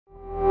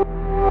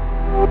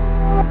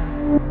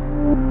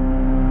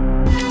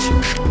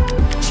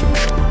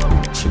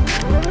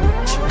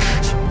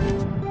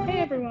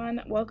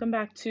welcome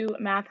back to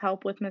Math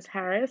Help with Ms.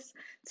 Harris.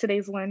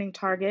 Today's learning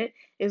target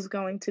is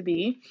going to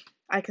be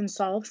I can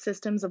solve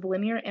systems of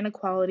linear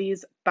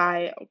inequalities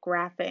by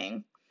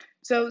graphing.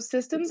 So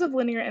systems of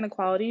linear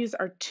inequalities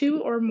are two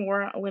or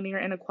more linear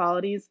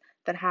inequalities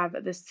that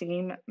have the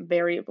same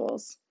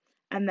variables.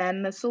 And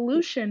then the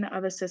solution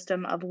of a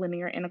system of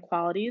linear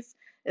inequalities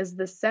is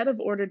the set of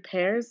ordered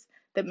pairs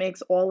that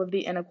makes all of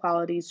the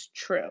inequalities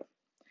true.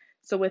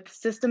 So with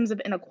systems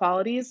of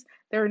inequalities,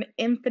 there are an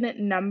infinite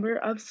number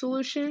of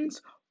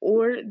solutions,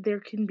 or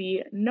there can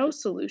be no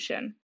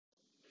solution.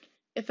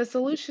 If a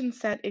solution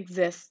set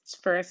exists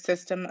for a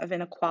system of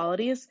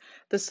inequalities,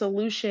 the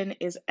solution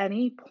is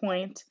any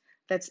point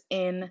that's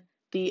in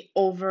the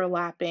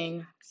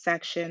overlapping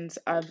sections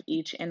of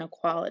each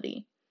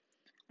inequality.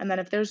 And then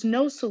if there's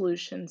no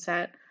solution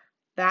set,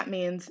 that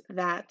means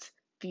that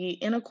the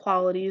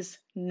inequalities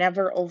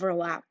never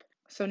overlap.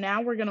 So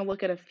now we're going to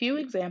look at a few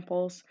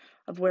examples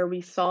of where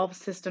we solve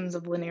systems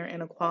of linear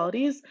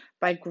inequalities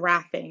by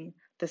graphing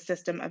the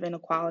system of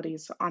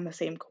inequalities on the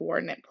same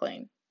coordinate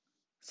plane.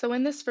 So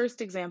in this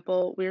first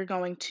example, we're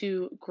going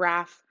to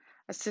graph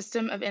a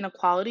system of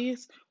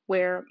inequalities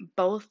where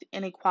both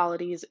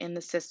inequalities in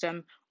the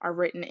system are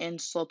written in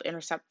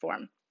slope-intercept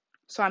form.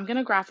 So I'm going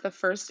to graph the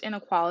first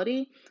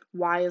inequality,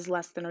 y is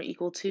less than or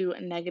equal to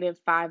negative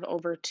 5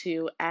 over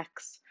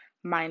 2x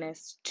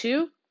minus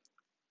 2.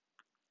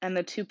 And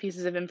the two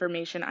pieces of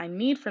information I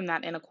need from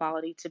that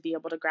inequality to be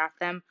able to graph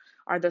them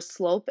are the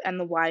slope and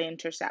the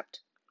y-intercept.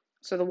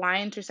 So the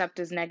y-intercept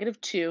is negative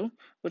 2,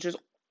 which is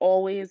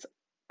always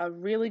a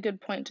really good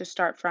point to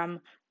start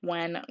from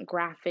when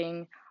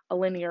graphing a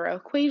linear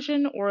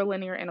equation or a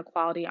linear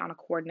inequality on a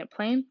coordinate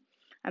plane.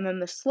 And then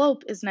the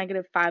slope is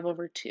negative 5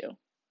 over 2.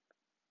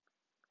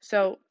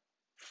 So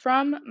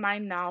from my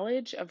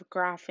knowledge of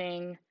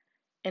graphing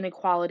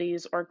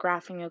inequalities or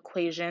graphing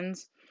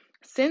equations,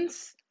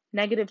 since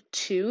negative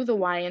 2, the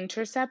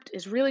y-intercept,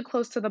 is really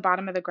close to the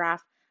bottom of the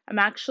graph, I'm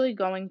actually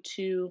going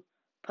to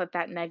put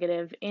that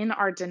negative in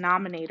our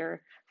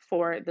denominator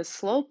for the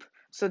slope.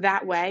 So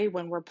that way,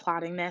 when we're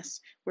plotting this,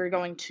 we're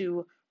going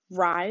to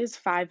rise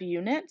 5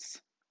 units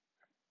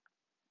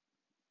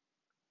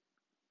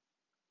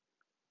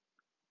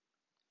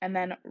and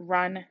then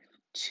run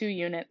 2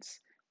 units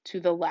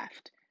to the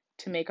left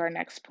to make our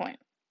next point.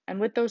 And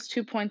with those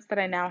 2 points that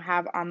I now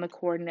have on the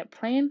coordinate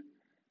plane,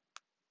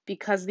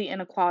 because the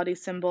inequality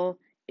symbol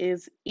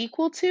is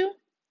equal to,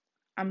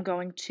 I'm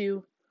going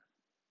to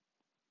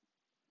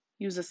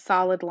use a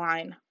solid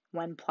line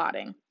when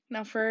plotting.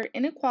 Now for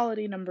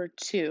inequality number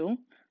 2,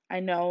 I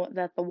know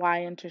that the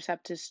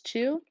y-intercept is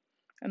 2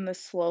 and the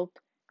slope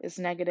is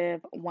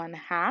negative 1/2.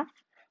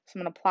 So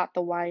I'm going to plot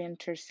the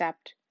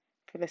y-intercept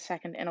for the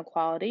second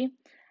inequality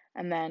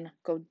and then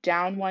go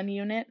down 1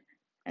 unit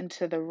and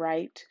to the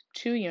right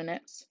 2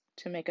 units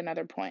to make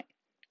another point.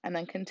 And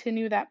then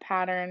continue that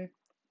pattern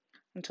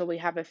until we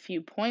have a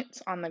few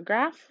points on the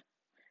graph,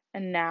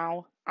 and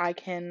now I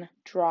can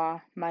draw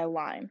my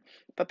line.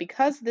 But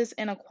because this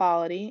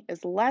inequality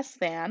is less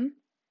than,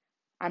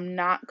 I'm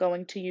not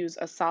going to use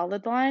a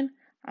solid line,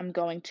 I'm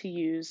going to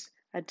use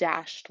a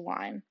dashed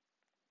line.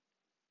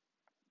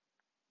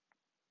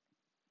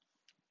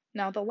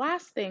 Now the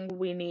last thing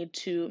we need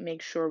to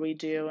make sure we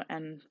do,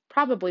 and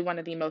probably one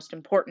of the most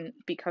important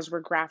because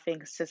we're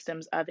graphing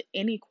systems of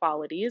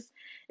inequalities,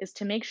 is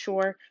to make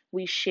sure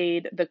we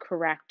shade the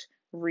correct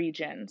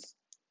regions.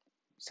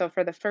 So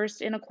for the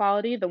first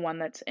inequality, the one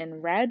that's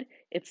in red,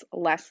 it's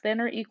less than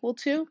or equal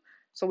to.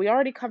 So we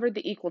already covered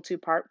the equal to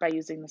part by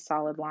using the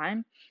solid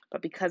line,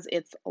 but because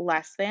it's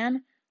less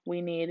than,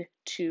 we need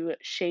to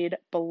shade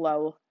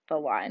below the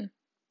line.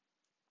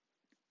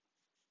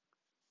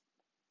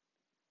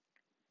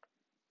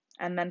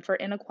 And then for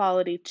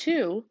inequality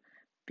 2,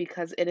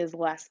 because it is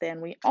less than,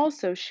 we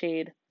also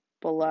shade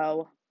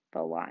below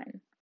the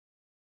line.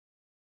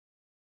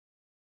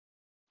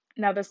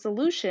 Now the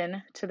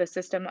solution to the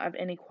system of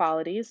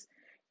inequalities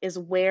is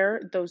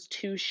where those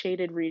two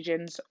shaded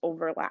regions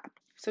overlap.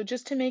 So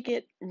just to make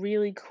it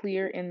really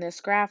clear in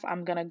this graph,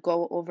 I'm going to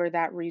go over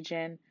that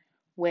region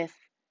with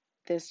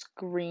this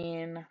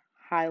green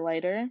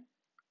highlighter,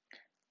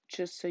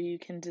 just so you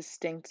can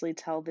distinctly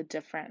tell the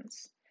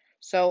difference.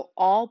 So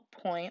all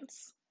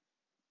points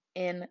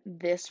in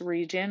this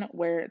region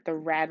where the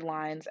red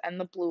lines and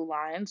the blue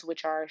lines,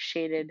 which are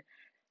shaded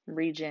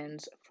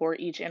regions for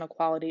each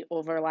inequality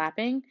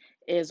overlapping,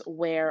 is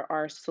where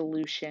our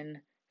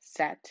solution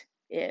set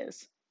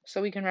is.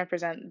 So we can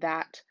represent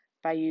that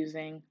by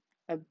using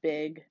a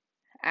big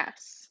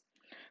S.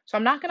 So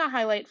I'm not going to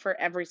highlight for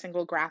every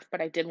single graph,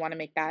 but I did want to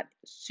make that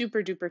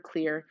super duper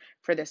clear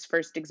for this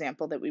first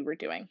example that we were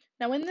doing.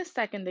 Now in this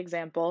second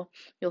example,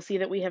 you'll see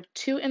that we have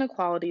two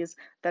inequalities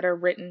that are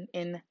written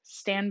in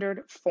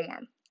standard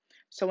form.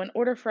 So in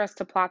order for us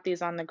to plot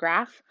these on the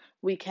graph,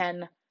 we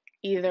can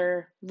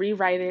either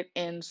rewrite it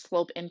in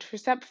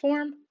slope-intercept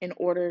form in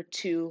order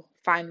to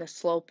find the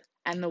slope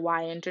and the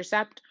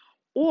y-intercept,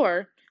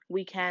 or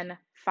we can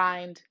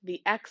find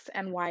the x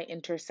and y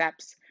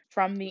intercepts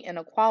from the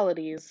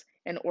inequalities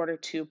in order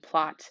to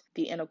plot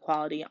the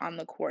inequality on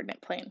the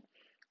coordinate plane.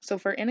 So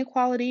for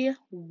inequality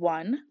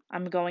 1,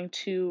 I'm going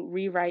to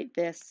rewrite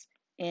this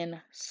in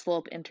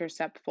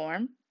slope-intercept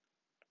form.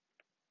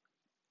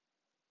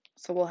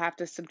 So we'll have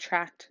to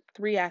subtract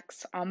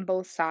 3x on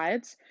both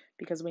sides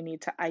because we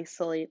need to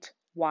isolate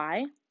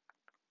y.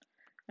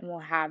 And we'll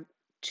have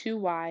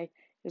 2y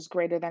is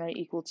greater than or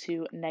equal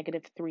to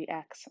negative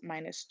 3x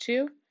minus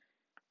 2.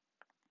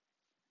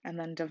 And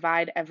then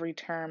divide every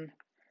term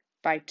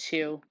by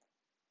 2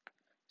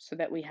 so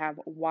that we have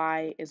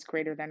y is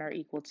greater than or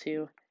equal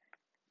to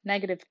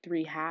negative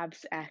 3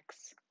 halves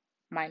x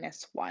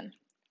minus 1.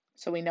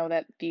 So we know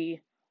that the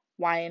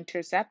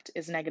y-intercept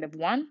is negative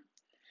 1,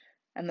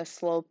 and the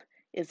slope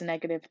is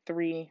negative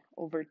 3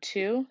 over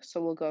 2.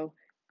 So we'll go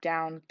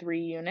down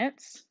 3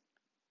 units,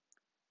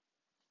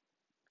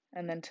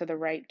 and then to the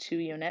right 2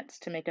 units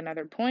to make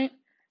another point,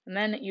 and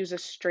then use a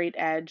straight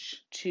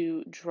edge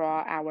to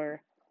draw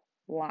our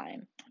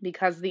line.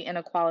 Because the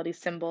inequality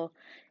symbol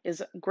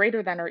is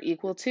greater than or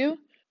equal to,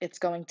 it's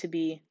going to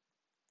be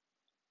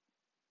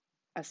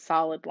a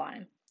solid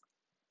line.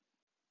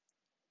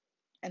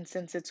 And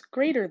since it's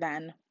greater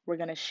than, we're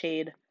going to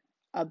shade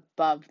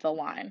above the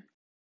line.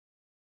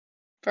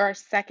 For our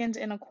second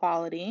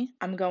inequality,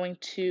 I'm going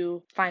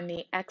to find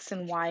the x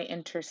and y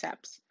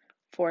intercepts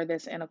for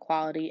this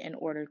inequality in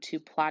order to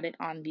plot it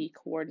on the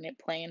coordinate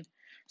plane.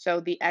 So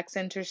the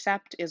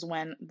x-intercept is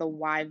when the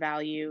y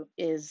value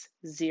is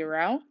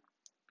 0.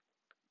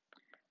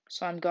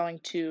 So I'm going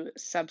to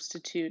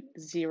substitute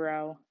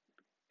 0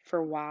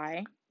 for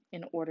y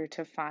in order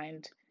to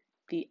find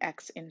the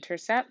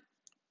x-intercept.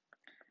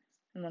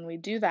 And when we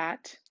do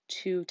that,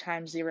 2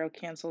 times 0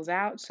 cancels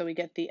out, so we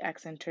get the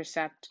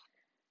x-intercept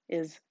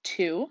is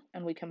 2,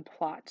 and we can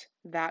plot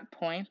that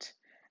point.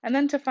 And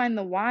then to find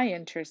the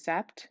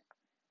y-intercept,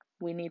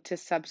 we need to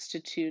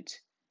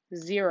substitute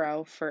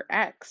 0 for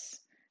x,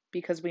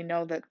 because we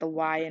know that the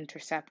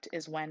y-intercept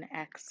is when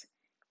x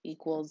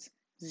equals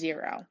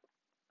 0.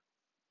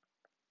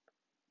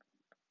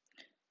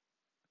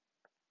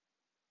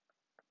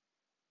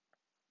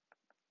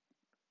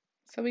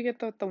 So we get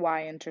that the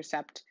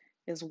y-intercept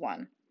is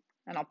 1,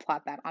 and I'll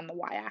plot that on the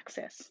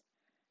y-axis.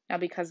 Now,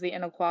 because the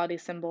inequality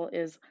symbol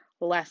is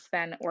less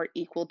than or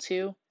equal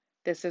to,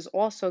 this is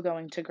also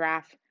going to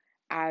graph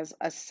as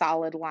a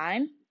solid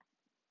line.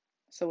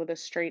 So with a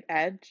straight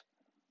edge,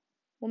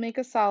 we'll make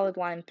a solid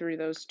line through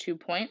those 2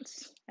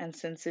 points. And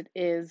since it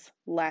is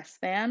less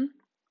than,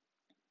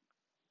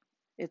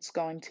 it's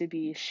going to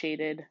be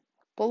shaded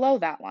below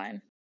that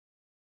line.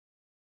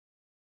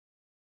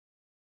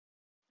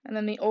 And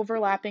then the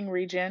overlapping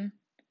region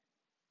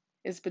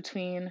is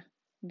between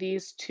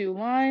these 2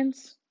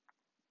 lines.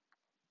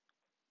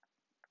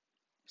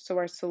 So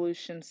our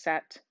solution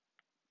set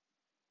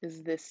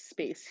is this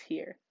space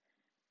here.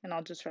 And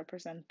I'll just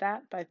represent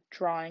that by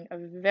drawing a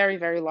very,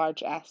 very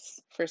large S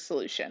for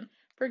solution.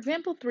 For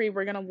example 3,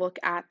 we're going to look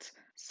at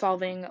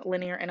solving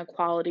linear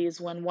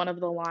inequalities when one of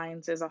the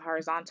lines is a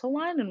horizontal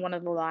line and one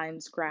of the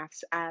lines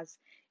graphs as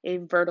a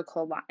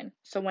vertical line.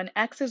 So when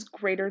x is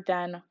greater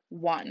than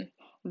 1,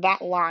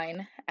 that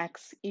line,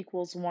 x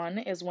equals 1,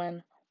 is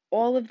when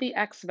all of the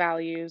x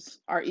values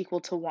are equal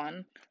to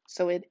 1.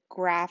 So it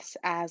graphs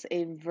as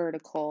a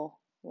vertical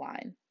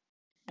line.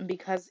 And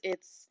because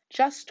it's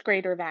just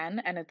greater than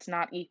and it's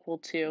not equal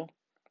to,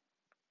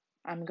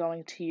 I'm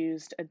going to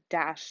use a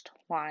dashed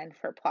line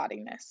for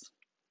plotting this.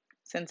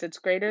 Since it's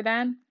greater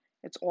than,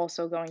 it's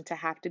also going to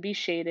have to be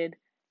shaded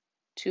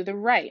to the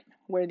right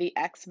where the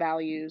x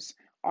values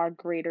are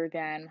greater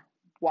than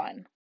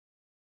 1.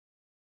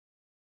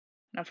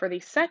 Now for the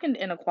second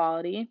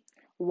inequality,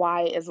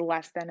 y is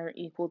less than or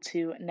equal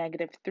to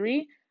negative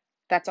 3.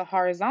 That's a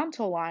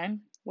horizontal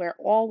line where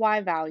all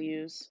y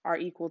values are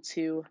equal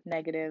to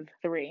negative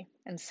 3.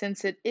 And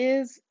since it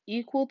is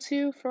equal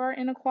to for our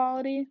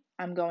inequality,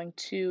 I'm going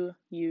to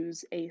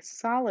use a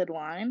solid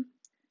line.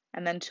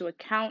 And then to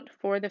account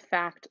for the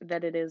fact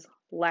that it is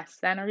less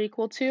than or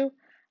equal to,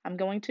 I'm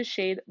going to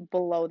shade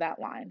below that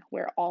line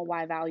where all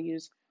y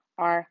values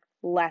are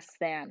less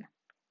than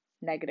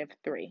negative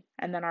 3.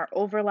 And then our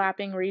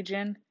overlapping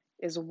region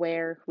is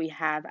where we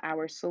have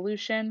our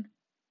solution.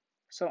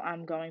 So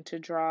I'm going to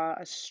draw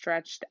a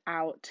stretched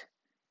out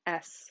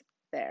S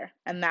there,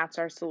 and that's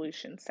our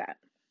solution set.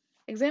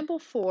 Example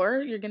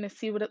 4, you're going to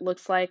see what it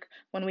looks like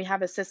when we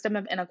have a system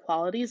of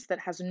inequalities that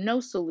has no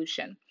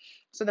solution.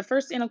 So the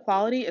first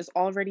inequality is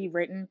already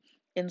written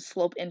in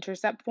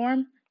slope-intercept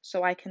form,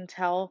 so I can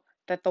tell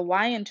that the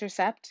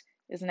y-intercept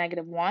is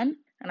negative 1,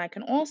 and I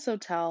can also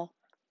tell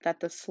that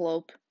the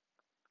slope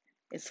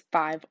is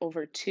 5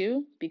 over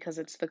 2 because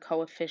it's the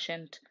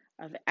coefficient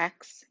of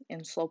x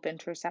in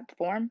slope-intercept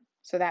form.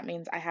 So that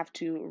means I have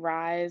to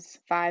rise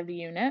 5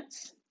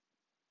 units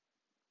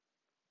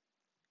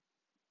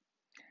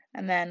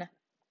and then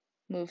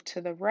move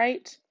to the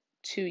right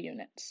 2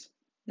 units.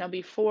 Now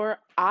before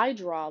I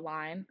draw a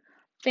line,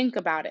 think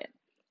about it.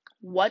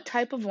 What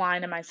type of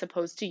line am I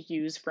supposed to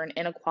use for an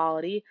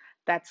inequality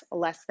that's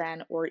less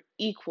than or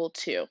equal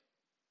to?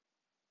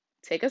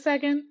 Take a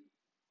second.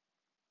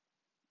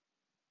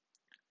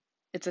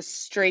 It's a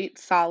straight,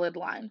 solid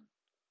line.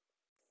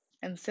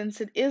 And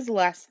since it is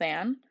less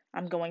than,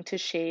 I'm going to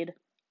shade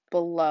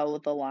below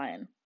the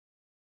line.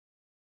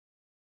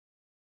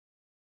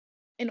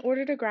 In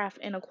order to graph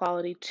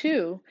inequality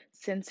 2,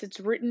 since it's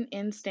written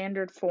in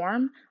standard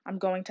form, I'm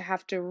going to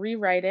have to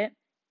rewrite it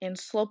in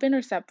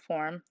slope-intercept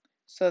form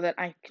so that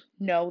I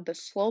know the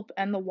slope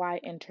and the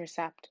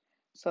y-intercept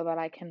so that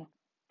I can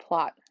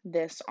plot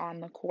this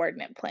on the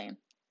coordinate plane.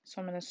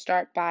 So I'm going to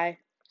start by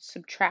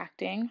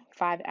subtracting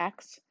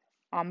 5x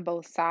on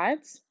both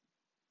sides.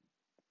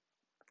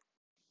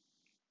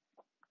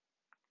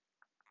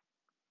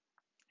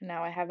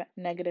 Now I have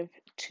negative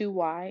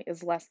 2y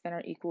is less than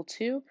or equal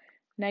to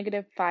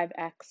negative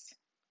 5x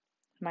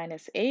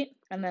minus 8.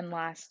 And then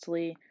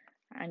lastly,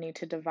 I need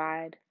to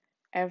divide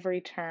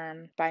every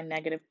term by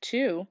negative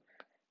 2.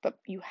 But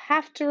you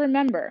have to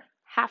remember,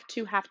 have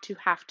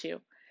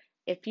to.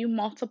 If you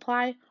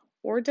multiply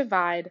or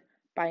divide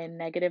by a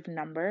negative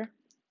number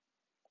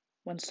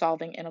when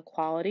solving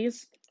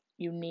inequalities,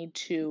 you need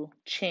to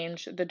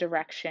change the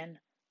direction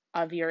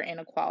of your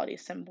inequality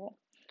symbol.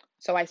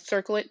 So I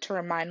circle it to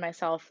remind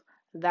myself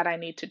that I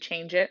need to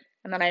change it,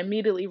 and then I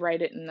immediately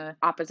write it in the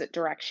opposite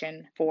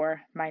direction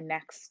for my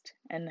next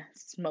and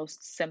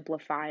most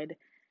simplified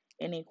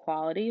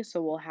inequality.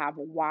 So we'll have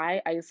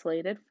y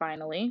isolated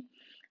finally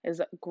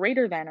is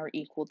greater than or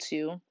equal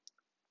to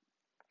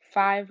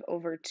 5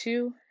 over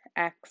 2x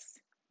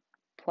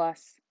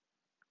plus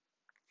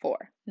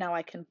 4. Now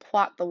I can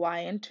plot the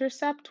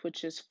y-intercept,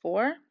 which is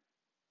 4.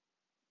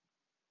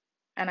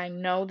 And I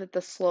know that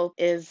the slope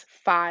is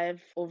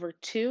 5 over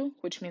 2,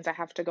 which means I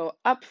have to go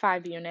up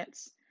 5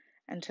 units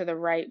and to the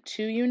right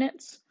 2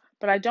 units.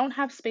 But I don't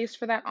have space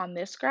for that on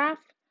this graph,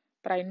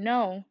 but I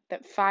know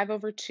that 5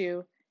 over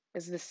 2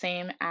 is the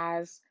same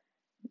as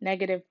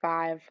negative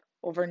 5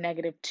 over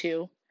negative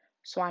 2.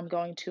 So I'm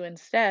going to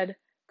instead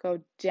go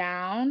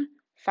down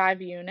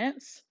 5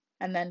 units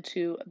and then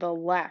to the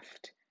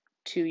left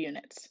 2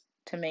 units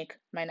to make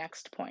my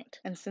next point.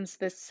 And since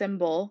this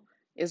symbol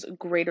is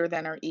greater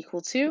than or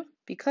equal to,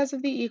 because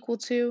of the equal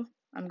to,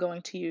 I'm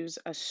going to use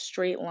a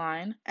straight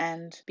line,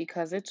 and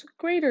because it's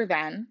greater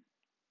than,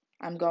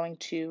 I'm going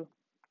to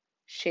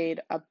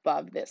shade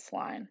above this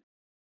line.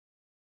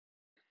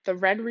 The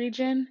red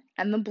region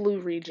and the blue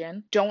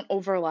region don't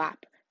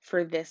overlap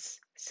for this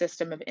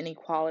system of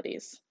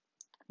inequalities.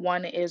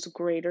 One is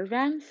greater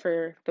than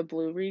for the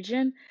blue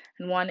region,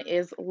 and one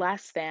is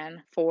less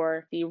than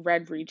for the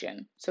red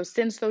region. So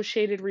since those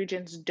shaded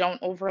regions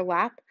don't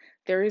overlap,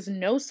 there is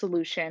no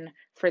solution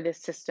for this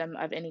system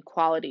of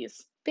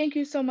inequalities. Thank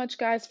you so much,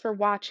 guys, for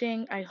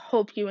watching. I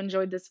hope you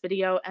enjoyed this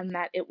video and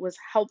that it was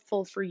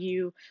helpful for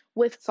you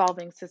with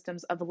solving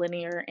systems of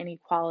linear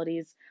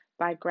inequalities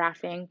by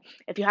graphing.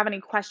 If you have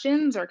any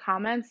questions or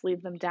comments,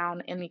 leave them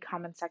down in the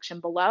comment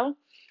section below.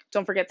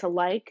 Don't forget to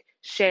like,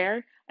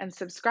 share, and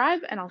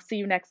subscribe, and I'll see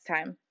you next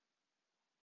time.